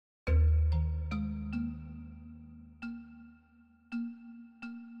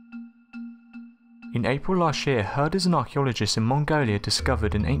In April last year, herders and archaeologists in Mongolia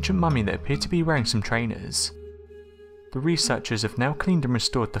discovered an ancient mummy that appeared to be wearing some trainers. The researchers have now cleaned and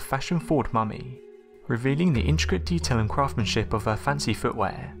restored the fashion-forward mummy, revealing the intricate detail and craftsmanship of her fancy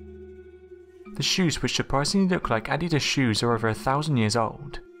footwear. The shoes, which surprisingly look like Adidas shoes, are over 1,000 years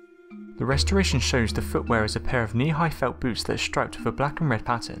old. The restoration shows the footwear as a pair of knee-high felt boots that are striped with a black and red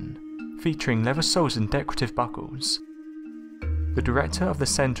pattern, featuring leather soles and decorative buckles. The director of the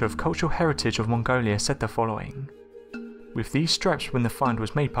Centre of Cultural Heritage of Mongolia said the following: "With these stripes when the find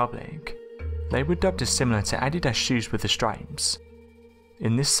was made public, they were dubbed as similar to Adidas shoes with the stripes.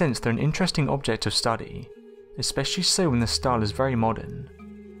 In this sense they're an interesting object of study, especially so when the style is very modern."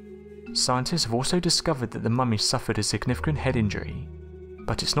 Scientists have also discovered that the mummy suffered a significant head injury,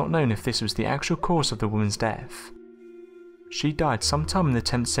 but it's not known if this was the actual cause of the woman's death. She died sometime in the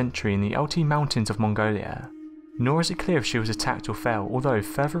 10th century in the Altai Mountains of Mongolia, nor is it clear if she was attacked or fell, although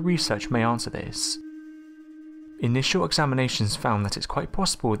further research may answer this. Initial examinations found that it's quite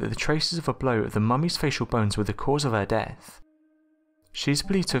possible that the traces of a blow of the mummy's facial bones were the cause of her death. She is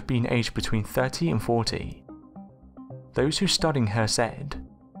believed to have been aged between 30 and 40. Those who studied her said,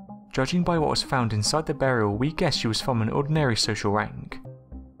 "Judging by what was found inside the burial, we guess she was from an ordinary social rank.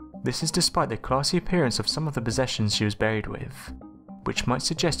 This is despite the classy appearance of some of the possessions she was buried with, which might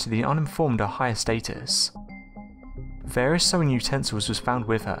suggest to the uninformed a higher status." Various sewing utensils was found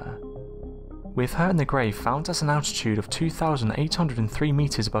with her. With her in the grave found at an altitude of 2,803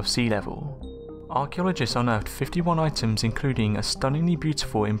 meters above sea level, archaeologists unearthed 51 items including a stunningly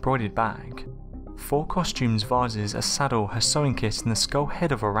beautiful embroidered bag, 4 costumes, vases, a saddle, her sewing kit and the skull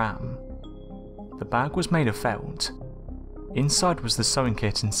head of a ram. The bag was made of felt. Inside was the sewing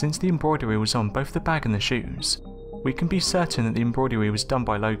kit, and since the embroidery was on both the bag and the shoes, we can be certain that the embroidery was done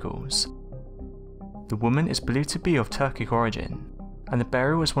by locals. The woman is believed to be of Turkic origin, and the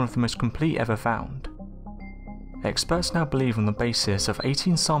burial is one of the most complete ever found. Experts now believe on the basis of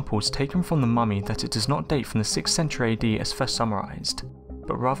 18 samples taken from the mummy that it does not date from the 6th century AD as first summarised,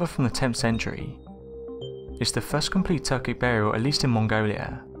 but rather from the 10th century. It's the first complete Turkic burial, at least in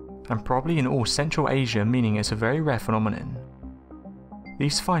Mongolia, and probably in all Central Asia, meaning it's a very rare phenomenon.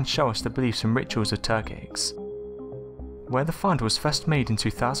 These finds show us the beliefs and rituals of Turkics. Where the find was first made in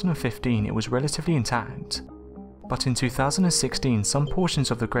 2015, it was relatively intact, but in 2016 some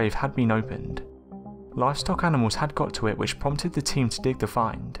portions of the grave had been opened. Livestock animals had got to it, which prompted the team to dig the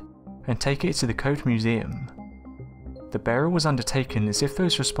find and take it to the Code Museum. The burial was undertaken as if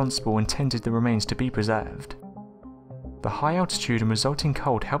those responsible intended the remains to be preserved. The high altitude and resulting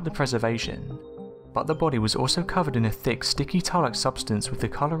cold helped the preservation, but the body was also covered in a thick, sticky tar-like substance with the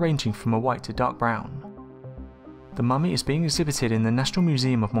colour ranging from a white to dark brown. The mummy is being exhibited in the National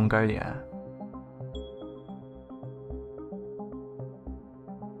Museum of Mongolia.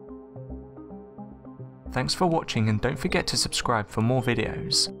 Thanks for watching, and don't forget to subscribe for more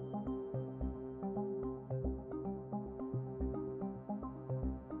videos.